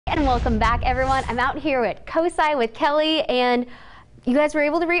And welcome back, everyone. I'm out here at COSI with Kelli, and you guys were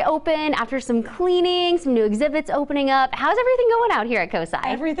able to reopen after some cleaning, some new exhibits opening up. How's everything going out here at COSI?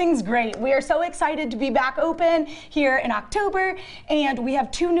 Everything's great. We are so excited to be back open here in October, and we have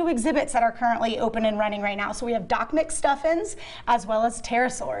 2 new exhibits that are currently open and running right now. So we have dock mix stuffins as well as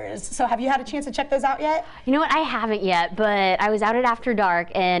pterosaurs. So have you had a chance to check those out yet? You know what, I haven't yet, but I was out at After Dark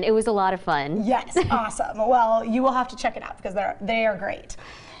and it was a lot of fun. Yes, awesome. Well, you will have to check it out because they are great.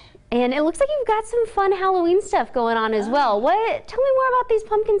 And it looks like you've got some fun Halloween stuff going on as well. Tell me more about these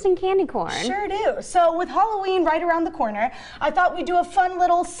pumpkins and candy corn. Sure do. So with Halloween right around the corner, I thought we'd do a fun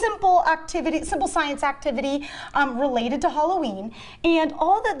little simple science activity related to Halloween. And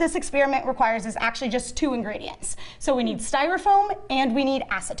all that this experiment requires is actually just 2 ingredients. So we need styrofoam and we need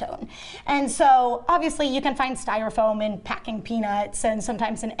acetone. And so obviously you can find styrofoam in packing peanuts and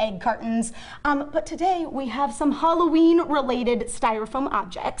sometimes in egg cartons. But today we have some Halloween related styrofoam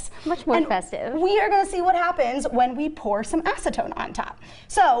objects. Much more festive. We are going to see what happens when we pour some acetone on top.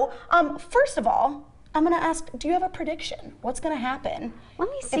 So, first of all, I'm going to ask, do you have a prediction? What's going to happen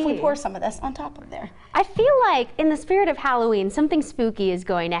Let me see. if we pour some of this on top of there? I feel like in the spirit of Halloween, something spooky is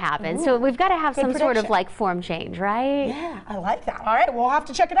going to happen. Ooh, so we've got to have some prediction. sort of like form change, right? Yeah, I like that. All right, we'll have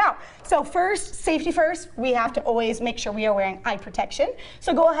to check it out. So first, safety first, we have to always make sure we are wearing eye protection.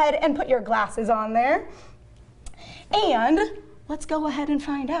 So go ahead and put your glasses on there. And let's go ahead and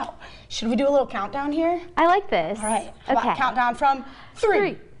find out. Should we do a little countdown here? I like this. All right. Okay. About countdown from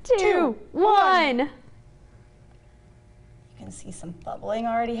 3, 2, 1. You can see some bubbling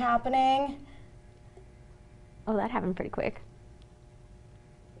already happening. Oh, that happened pretty quick.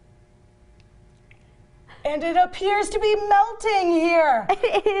 And it appears to be melting here.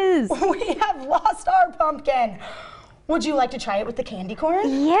 It is. We have lost our pumpkin. Would you like to try it with the candy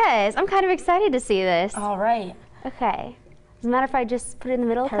corn? Yes, I'm kind of excited to see this. All right. Okay. Does it matter if I just put it in the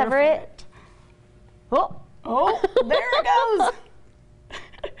middle, cover it? Oh, there it goes.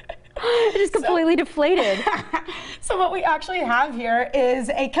 It just completely deflated. So what we actually have here is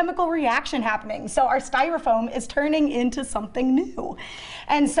a chemical reaction happening. So our styrofoam is turning into something new.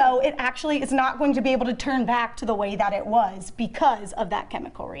 And so it actually is not going to be able to turn back to the way that it was because of that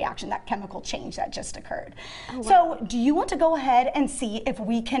chemical reaction, that chemical change that just occurred. Oh, wow. So do you want to go ahead and see if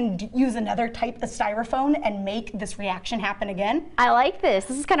we can use another type of styrofoam and make this reaction happen again? I like this.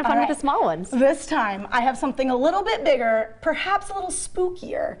 This is kind of fun with the small ones. This time I have something a little bit bigger, perhaps a little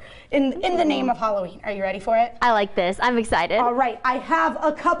spookier in the name of Halloween. Are you ready for it? I like this. I'm excited. All right, I have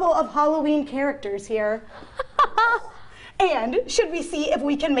a couple of Halloween characters here. And should we see if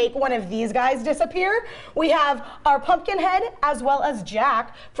we can make one of these guys disappear? We have our pumpkin head as well as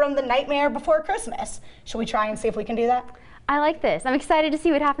Jack from The Nightmare Before Christmas. Should we try and see if we can do that? I like this. I'm excited to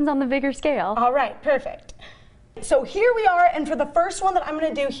see what happens on the bigger scale. All right, perfect. So here we are, and for the first one that I'm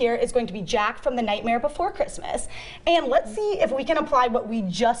going to do here is going to be Jack from The Nightmare Before Christmas. And let's see if we can apply what we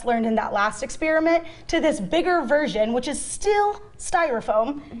just learned in that last experiment to this bigger version, which is still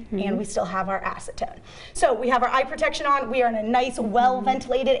styrofoam, and we still have our acetone. So we have our eye protection on. We are in a nice,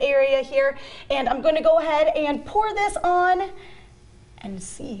 well-ventilated area here, and I'm going to go ahead and pour this on and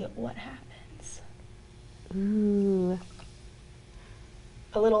see what happens. Ooh.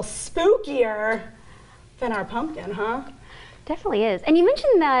 A little spookier than our pumpkin, huh? Definitely is. And you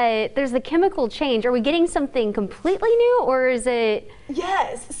mentioned that there's the chemical change. Are we getting something completely new, or is it?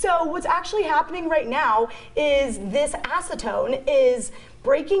 Yes. So what's actually happening right now is this acetone is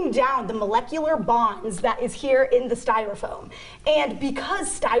breaking down the molecular bonds that is here in the styrofoam. And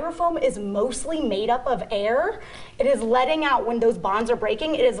because styrofoam is mostly made up of air, it is letting out, when those bonds are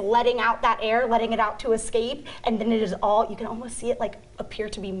breaking, it is letting out that air, letting it out to escape, and then it is all, you can almost see it like appear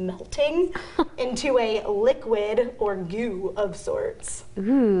to be melting into a liquid or goo of sorts.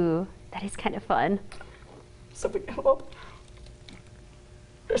 Ooh, that is kind of fun. So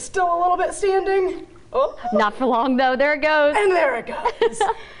there's still a little bit standing. Oh. Not for long though, there it goes. And there it goes.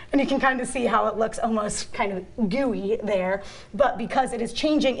 And you can kind of see how it looks almost kind of gooey there, but because it is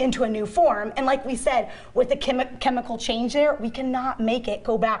changing into a new form, and like we said, with the chemical change there, we cannot make it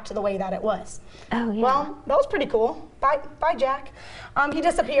go back to the way that it was. Oh yeah. Well, that was pretty cool. Bye, Jack. He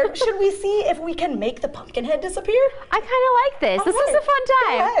disappeared. Should we see if we can make the pumpkin head disappear? I kind of like this. All This right. is a fun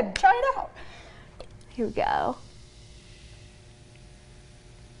time. Go ahead, try it out. Here we go.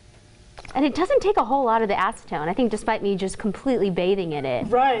 And it doesn't take a whole lot of the acetone, I think, despite me just completely bathing in it.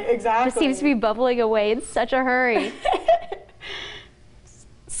 Right, exactly. It seems to be bubbling away in such a hurry.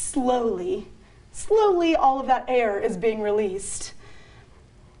 Slowly, all of that air is being released.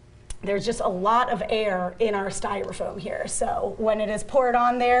 There's just a lot of air in our styrofoam here. So when it is poured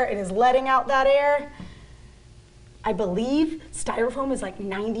on there, it is letting out that air. I believe styrofoam is like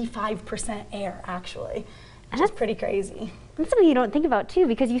 95% air, actually. Which is pretty crazy. That's something you don't think about too,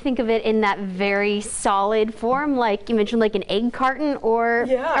 because you think of it in that very solid form, like you mentioned, like an egg carton or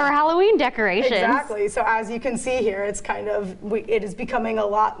Halloween decorations. Exactly. So as you can see here, it's kind of it is becoming a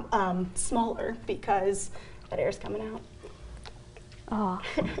lot smaller because that air is coming out. Oh.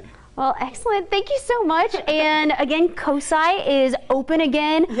 Well, excellent. Thank you so much. And again, COSI is open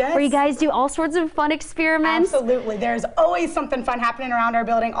again, where you guys do all sorts of fun experiments. Absolutely. There's always something fun happening around our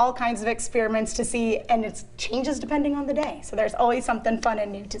building, all kinds of experiments to see, and it changes depending on the day. So there's always something fun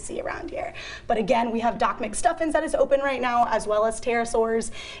and new to see around here. But again, we have Doc McStuffins that is open right now, as well as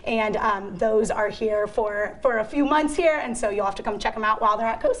pterosaurs, and those are here for a few months here, and so you'll have to come check them out while they're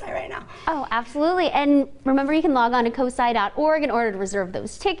at COSI right now. Oh, absolutely. And remember, you can log on to cosi.org in order to reserve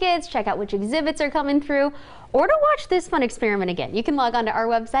those tickets, check out which exhibits are coming through, or to watch this fun experiment again. You can log on to our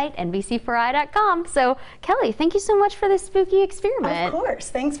website, nbc4i.com. So, Kelli, thank you so much for this spooky experiment. Of course.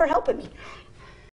 Thanks for helping me.